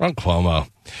 wrong Cuomo.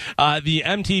 The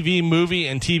MTV Movie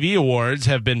and TV Awards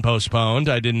have been postponed.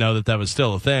 I didn't know that was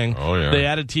still a thing. Oh, yeah. They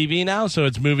added TV now, so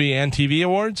it's Movie and TV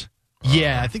Awards?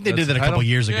 Yeah, I think they did that a couple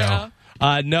years ago.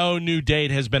 No new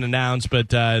date has been announced, but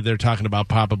they're talking about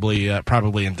probably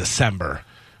in December.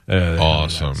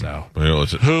 Awesome.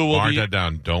 Who will mark that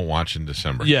down? Don't watch in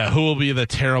December. Yeah, who will be the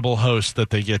terrible host that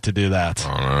they get to do that?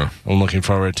 I'm looking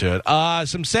forward to it.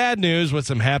 Some sad news with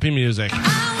some happy music.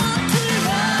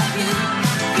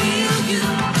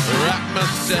 Wrap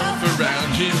myself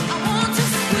around you.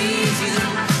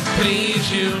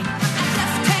 Please you.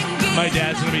 My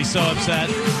dad's going to be so upset.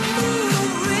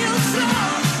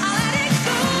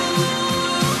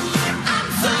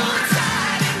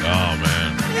 Oh,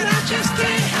 man.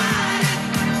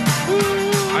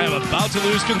 I am about to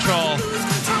lose control.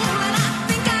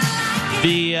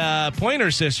 The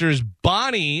Pointer Sisters,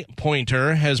 Bonnie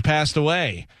Pointer, has passed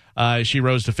away. She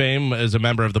rose to fame as a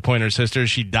member of the Pointer Sisters.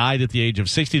 She died at the age of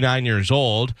 69 years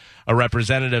old. A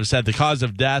representative said the cause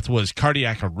of death was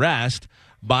cardiac arrest.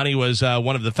 Bonnie was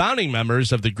one of the founding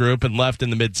members of the group and left in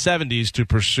the mid-'70s to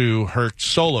pursue her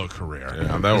solo career.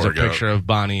 Yeah, There's a picture of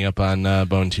Bonnie up on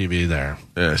Bone TV there.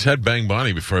 Yeah, I said bang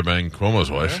Bonnie before I banged Cuomo's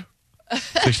wife.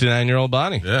 69-year-old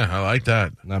Bonnie. Yeah, I like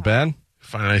that. Not bad.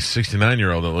 Find a nice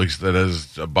 69-year-old that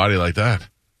has a body like that.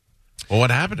 Well, what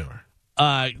happened to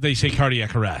her? They say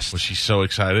cardiac arrest. Was she so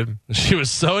excited? She was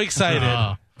so excited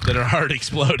that her heart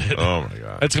exploded. Oh, my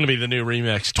God. That's going to be the new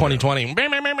remix, 2020.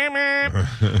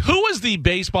 Who was the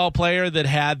baseball player that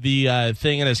had the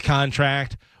thing in his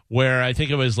contract where I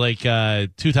think it was like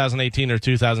 2018 or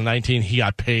 2019, he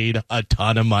got paid a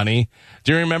ton of money?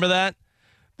 Do you remember that?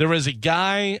 There was a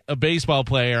guy, a baseball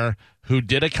player, who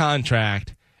did a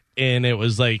contract, and it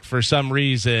was like, for some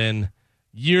reason,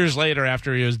 years later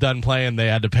after he was done playing, they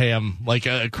had to pay him like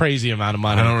a crazy amount of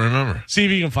money. I don't remember. See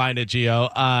if you can find it,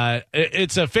 Gio.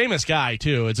 It's a famous guy,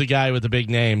 too. It's a guy with a big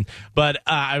name. But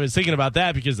I was thinking about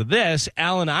that because of this.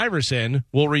 Allen Iverson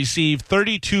will receive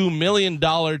 $32 million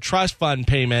trust fund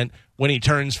payment when he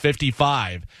turns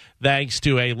 55. Thanks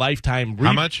to a lifetime...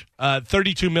 How much?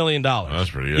 $32 million. Oh,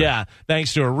 that's pretty good. Yeah,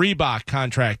 thanks to a Reebok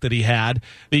contract that he had.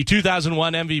 The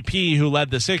 2001 MVP who led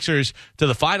the Sixers to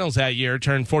the finals that year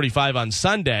turned 45 on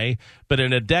Sunday, but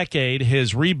in a decade,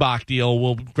 his Reebok deal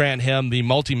will grant him the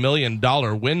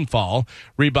multi-million-dollar windfall.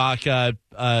 Reebok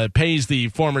pays the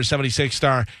former 76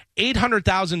 star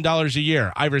 $800,000 a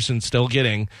year. Iverson's still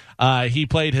getting. He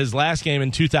played his last game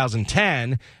in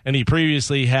 2010, and he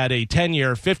previously had a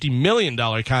 10-year, $50 million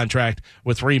contract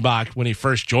with Reebok when he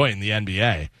first joined the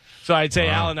NBA. So I'd say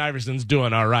Allen Iverson's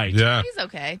doing all right. Yeah. He's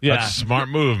okay. Yeah. That's a smart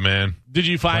move, man. Did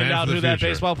you find out who that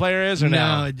baseball player is or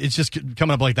no? No, it's just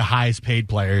coming up like the highest paid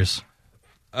players.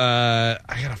 I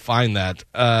gotta find that.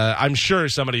 I'm sure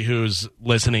somebody who's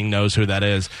listening knows who that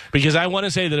is because I want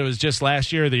to say that it was just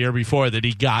last year or the year before that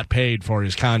he got paid for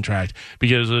his contract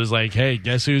because it was like, hey,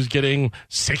 guess who's getting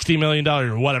 $60 million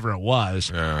or whatever it was.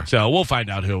 Yeah. So we'll find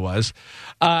out who it was.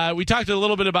 We talked a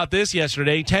little bit about this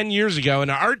yesterday. 10 years ago, an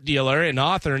art dealer and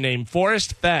author named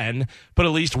Forrest Fenn put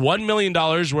at least $1 million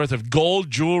worth of gold,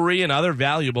 jewelry, and other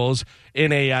valuables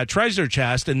in a treasure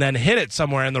chest and then hid it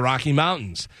somewhere in the Rocky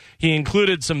Mountains. He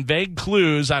included some vague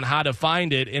clues on how to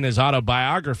find it in his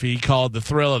autobiography called The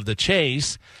Thrill of the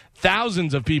Chase.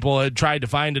 Thousands of people had tried to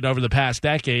find it over the past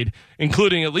decade,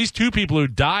 including at least 2 people who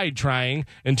died trying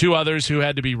and 2 others who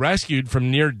had to be rescued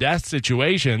from near-death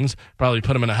situations. Probably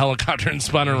put them in a helicopter and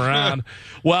spun them around.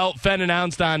 Well, Fenn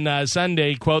announced on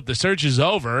Sunday, quote, the search is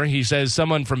over. He says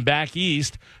someone from back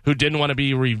east who didn't want to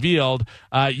be revealed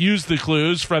used the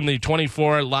clues from the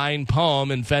 24-line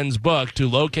poem in Fenn's book to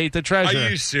locate the treasure. Are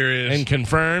you serious? And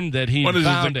confirmed that he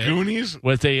found it Goonies?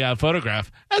 with a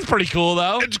photograph. That's pretty cool,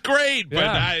 though. It's great, but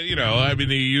Yeah.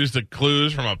 he used the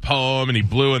clues from a poem and he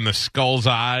blew in the skull's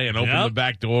eye and opened the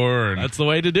back door. And that's the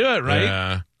way to do it, right?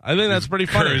 Yeah. I think that's pretty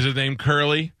funny. Is his name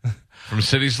Curly from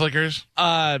City Slickers?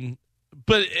 But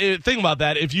think about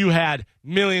that. If you had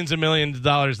millions and millions of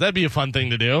dollars, that'd be a fun thing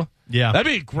to do. Yeah. That'd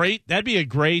be a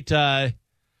great TV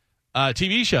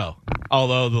show.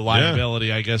 Although the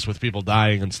liability, I guess, with people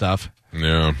dying and stuff.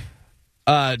 Yeah.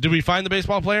 Did we find the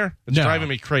baseball player? It's driving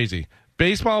me crazy.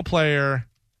 Baseball player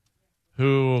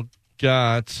who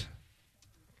got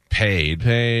paid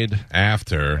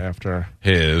after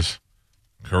his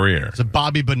career. Is it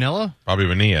Bobby Bonilla? Bobby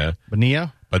Bonilla.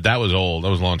 Bonilla? But that was old. That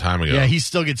was a long time ago. Yeah, he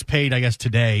still gets paid, I guess,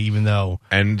 today, even though...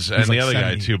 And like the other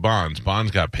 70. guy, too, Bonds.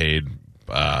 Bonds got paid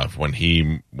when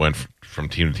he went from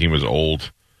team to team, was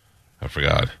old. I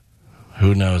forgot.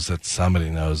 Who knows that somebody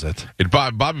knows it?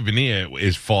 Bobby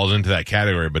Bonilla falls into that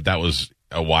category, but that was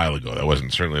a while ago. That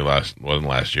wasn't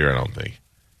last year, I don't think.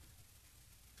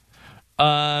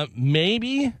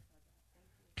 Maybe.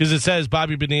 Because it says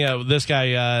Bobby Bonilla, this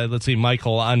guy, let's see,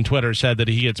 Michael on Twitter said that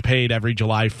he gets paid every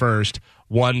July 1st,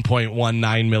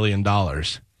 $1.19 million.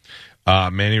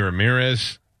 Manny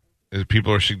Ramirez, as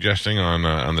people are suggesting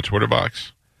on the Twitter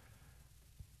box.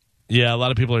 Yeah, a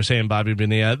lot of people are saying Bobby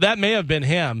Bonilla. That may have been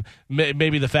him.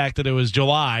 Maybe the fact that it was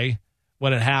July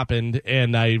when it happened,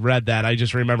 and I read that. I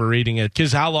just remember reading it.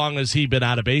 Because how long has he been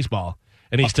out of baseball?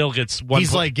 And he still gets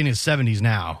He's like in his 70s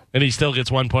now. And he still gets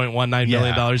 $1.19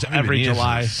 million every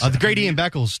July. The great Ian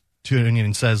Beckles tuning in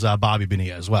and says Bobby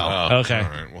Bonilla as well. Oh, okay. All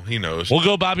right. Well, he knows. We'll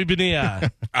go Bobby Bonilla.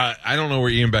 I don't know where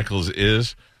Ian Beckles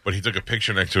is, but he took a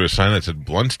picture next to his sign that said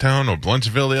Bluntstown or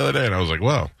Bluntsville the other day, and I was like,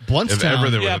 well, Bluntstown. If ever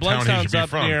there was a town he should be up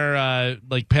from. near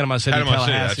like Panama City, Panama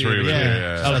City, Tallahassee. that's where he was.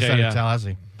 Yeah. Okay,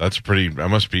 Tallahassee. That's pretty. That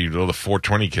must be. The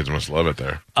 420 kids must love it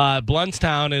there.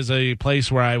 Bluntstown is a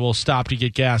place where I will stop to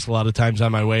get gas a lot of times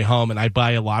on my way home, and I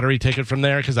buy a lottery ticket from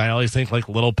there because I always think like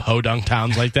little podunk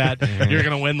towns like that, you're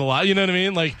going to win the lot. You know what I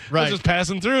mean? Like, I was just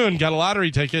passing through and got a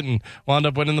lottery ticket and wound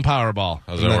up winning the Powerball.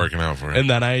 How's that working out for you? And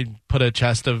then I put a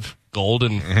chest of gold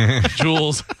and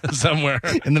jewels somewhere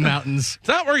in the mountains. It's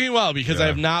not working well because I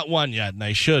have not won yet, and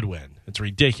I should win. It's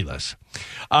ridiculous.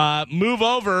 Move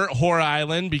over, Whore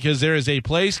Island, because there is a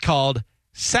place called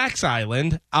Sex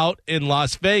Island out in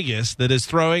Las Vegas that is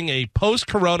throwing a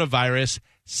post-coronavirus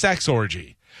sex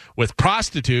orgy with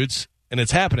prostitutes, and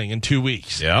it's happening in 2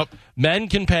 weeks. Yep. Men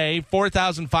can pay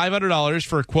 $4,500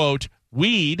 for, quote,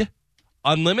 weed,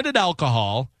 unlimited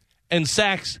alcohol, and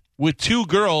sex with 2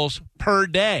 girls per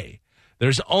day.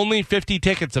 There's only 50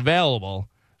 tickets available.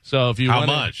 So if you How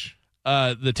want much?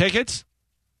 The tickets?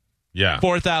 Yeah.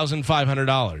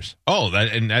 $4,500. Oh,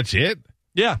 that's it?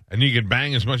 Yeah. And you can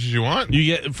bang as much as you want? You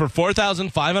get for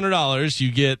 $4,500, you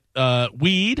get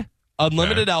weed,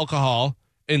 unlimited alcohol,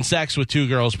 and sex with 2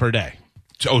 girls per day.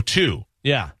 Oh, 2?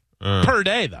 Yeah. Per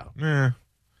day, though. Yeah.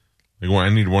 I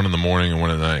need one in the morning and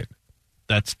one at night.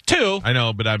 That's 2. I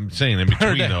know, but I'm saying in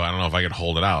between, though, I don't know if I could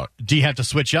hold it out. Do you have to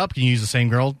switch up? Can you use the same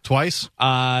girl twice?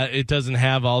 It doesn't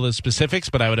have all the specifics,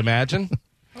 but I would imagine.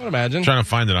 I'm trying to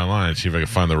find it online and see if I can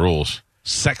find the rules.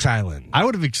 Sex Island. I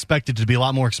would have expected it to be a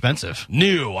lot more expensive.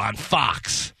 New on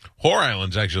Fox. Whore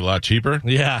Island's actually a lot cheaper.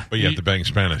 Yeah. But you have to bang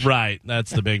Spanish. Right.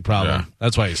 That's the big problem. Yeah.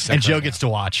 That's why he's Sex And Joe Island. gets to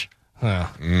watch.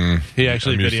 He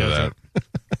actually videos it.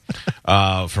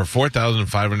 For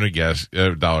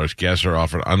 $4,500 guests are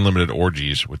offered unlimited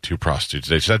orgies with 2 prostitutes.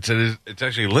 It's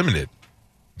actually limited.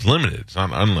 It's limited. It's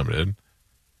not unlimited.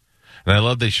 And I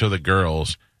love they show the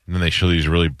girls, and then they show these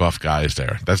really buff guys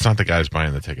there. That's not the guys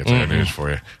buying the tickets. I got news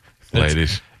for you,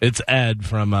 ladies. It's Ed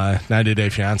from 90 Day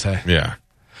Fiancé. Yeah.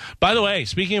 By the way,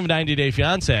 speaking of 90 Day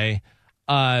Fiancé,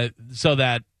 so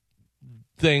that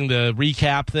thing, the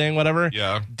recap thing, whatever.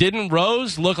 Yeah. Didn't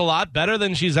Rose look a lot better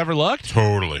than she's ever looked?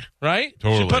 Totally. Right?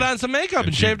 Totally. She put on some makeup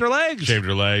and shaved her legs. Shaved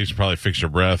her legs, probably fixed her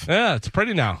breath. Yeah, it's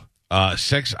pretty now.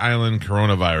 Sex Island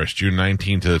Coronavirus, June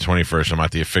 19th to the 21st. I'm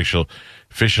at the official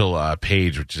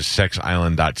page, which is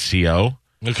sexisland.co.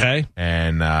 Okay.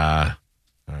 And, all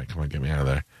right, come on, get me out of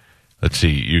there. Let's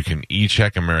see. You can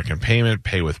e-check American payment,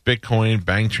 pay with Bitcoin,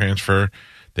 bank transfer.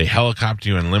 They helicopter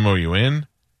you and limo you in.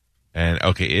 And,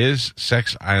 okay, is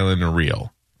Sex Island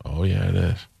real? Oh, yeah, it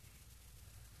is.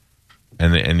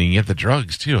 And you can get the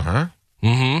drugs, too, huh?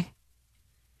 Mm-hmm.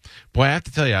 Boy, I have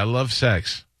to tell you, I love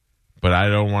sex. But I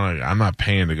don't want to. I'm not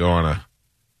paying to go on an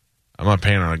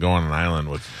island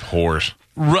with whores.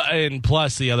 Right, and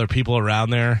plus the other people around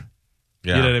there.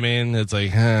 Yeah. You know what I mean? It's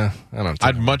like, I don't.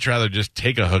 I'd much rather just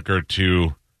take a hooker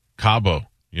to Cabo.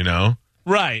 You know,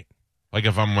 right? Like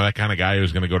if I'm that kind of guy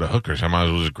who's going to go to hookers, I might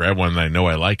as well just grab one that I know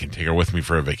I like and take her with me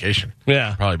for a vacation.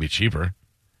 Yeah, probably be cheaper,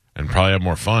 and probably have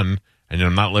more fun. And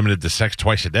I'm not limited to sex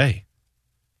twice a day.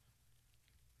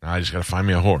 Now I just got to find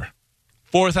me a whore.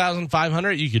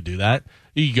 $4,500, you could do that.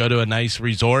 You could go to a nice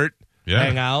resort,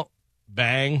 hang out,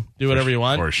 bang, do whatever you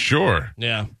want. For sure.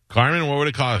 Yeah. Carmen, what would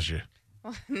it cost you?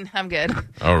 I'm good.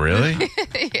 Oh, really?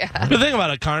 Yeah. But think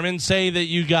about it, Carmen. Say that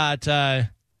you got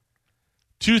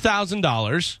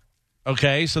 $2,000.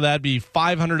 Okay, so that'd be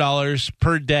 $500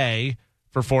 per day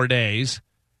for 4 days.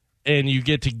 And you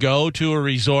get to go to a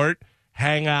resort,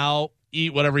 hang out,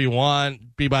 eat whatever you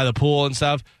want, be by the pool and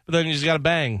stuff. But then you just got to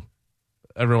bang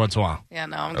every once in a while. Yeah,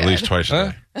 no, I'm good. At least twice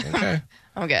a day. Okay.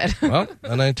 I'm good. Well,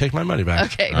 then I take my money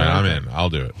back. Okay. All right, I'm in. I'll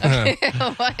do it. Okay.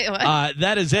 what?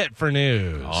 That is it for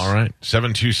news. All right.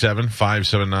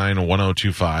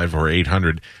 727-579-1025 or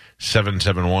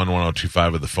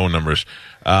 800-771-1025 are the phone numbers.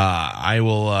 I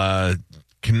will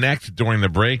connect during the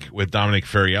break with Dominic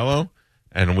Ferriello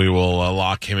and we will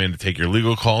lock him in to take your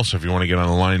legal call. So if you want to get on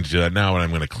the line to do that now, and I'm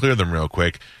going to clear them real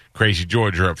quick. Crazy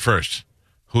George, you're up first.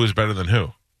 Who is better than who?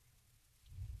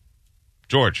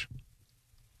 George.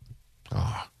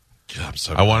 Oh, God,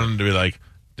 I wanted him to be like,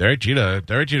 Derek Jeter.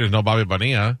 Derek Jeter's no Bobby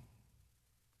Bonilla.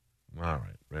 All right,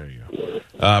 there you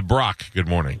go. Brock, good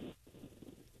morning.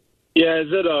 Yeah, is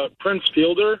it Prince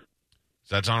Fielder? Does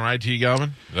that sound right to you,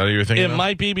 Galvin? Is that what you were thinking? It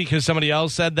might be because somebody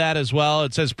else said that as well.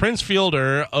 It says Prince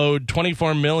Fielder owed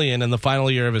 $24 million in the final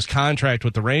year of his contract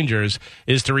with the Rangers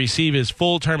is to receive his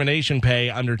full termination pay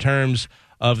under terms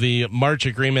of the March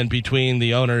agreement between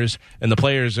the owners and the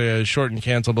players, short and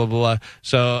cancel, blah, blah, blah.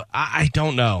 So I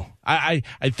don't know. I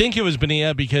think it was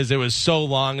Bonilla because it was so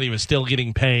long and he was still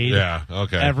getting paid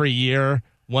every year.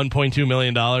 $1.2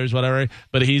 million, whatever.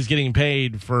 But he's getting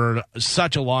paid for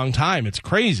such a long time. It's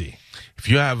crazy. If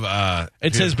you have...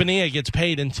 it says Bonilla gets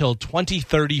paid until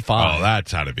 2035. Oh,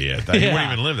 that's how to be it. He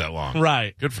wouldn't even live that long.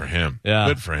 Right. Good for him. Yeah.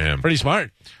 Good for him. Pretty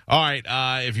smart. All right.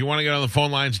 If you want to get on the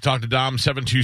phone lines and talk to Dom, 727